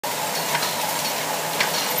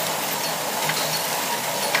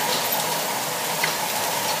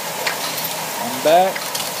back.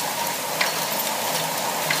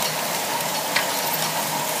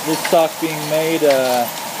 This sock being made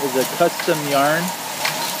is a custom yarn.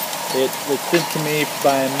 It was sent to me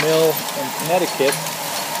by a mill in Connecticut.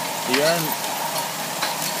 The yarn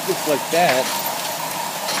looks like that.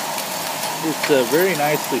 It's very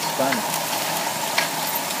nicely spun.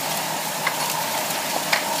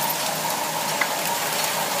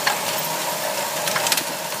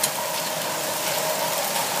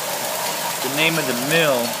 The name of the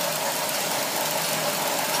mill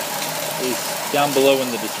is down below in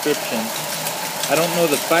the description. I don't know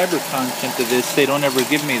the fiber content of this. They don't ever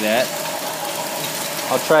give me that.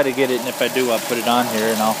 I'll try to get it, and if I do, I'll put it on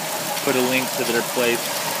here, and I'll put a link to their place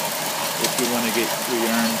if you want to get your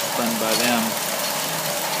yarn spun by them.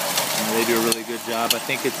 They do a really good job. I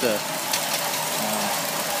think it's a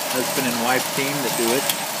husband and wife team that do it.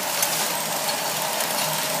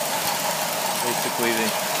 Basically,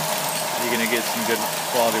 you're going to get some good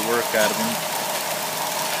quality work out of them.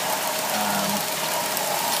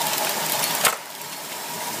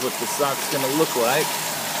 What the sock's going to look like.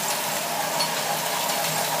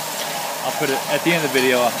 I'll put it at the end of the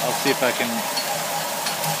video. I'll see if I can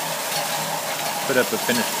put up a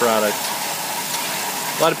finished product.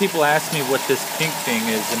 A lot of people ask me what this pink thing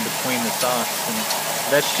is in between the socks, and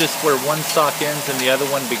that's just where one sock ends and the other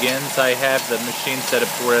one begins. I have the machine set up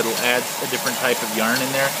to where it'll add a different type of yarn in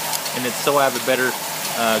there, and it's so I have a better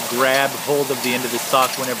grab hold of the end of the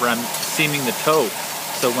sock whenever I'm seaming the toe.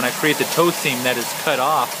 So when I create the toe seam, that is cut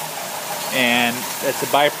off, and that's a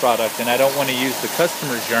byproduct, and I don't want to use the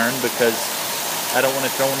customer's yarn because I don't want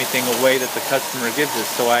to throw anything away that the customer gives us,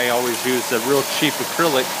 so I always use a real cheap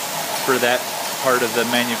acrylic for that part of the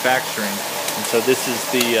manufacturing. And so this is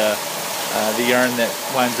the yarn that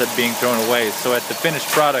winds up being thrown away. So at the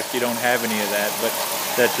finished product, you don't have any of that, but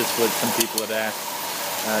that's just what some people had asked.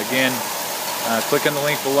 Again, click on the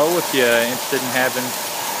link below if you're interested in having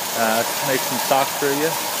make some socks for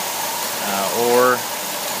you, or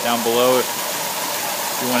down below if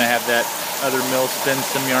you want to have that other mill spin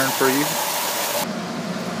some yarn for you.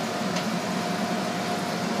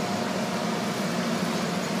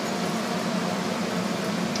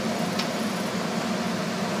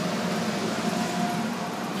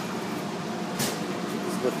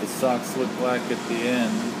 This is what the socks look like at the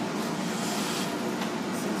end.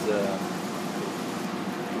 This is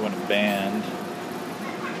if you want a band.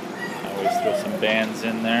 Always throw some bands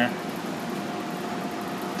in there.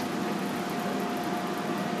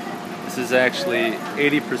 This is actually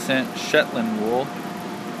 80% Shetland wool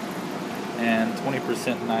and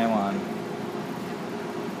 20% nylon.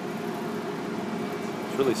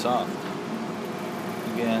 It's really soft.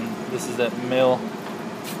 Again, this is that mill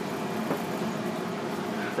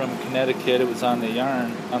from Connecticut. It was on the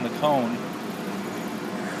yarn, on the cone.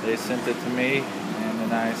 They sent it to me, and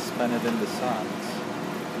then I spun it into socks.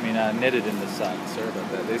 I mean, I knitted in the socks. Sorry about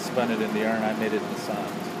that. They spun it in the yarn, I knitted in the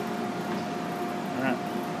socks. Alright.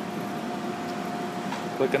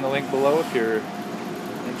 Click on the link below if you're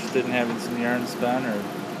interested in having some yarn spun or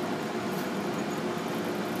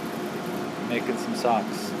making some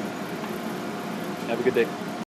socks. Have a good day.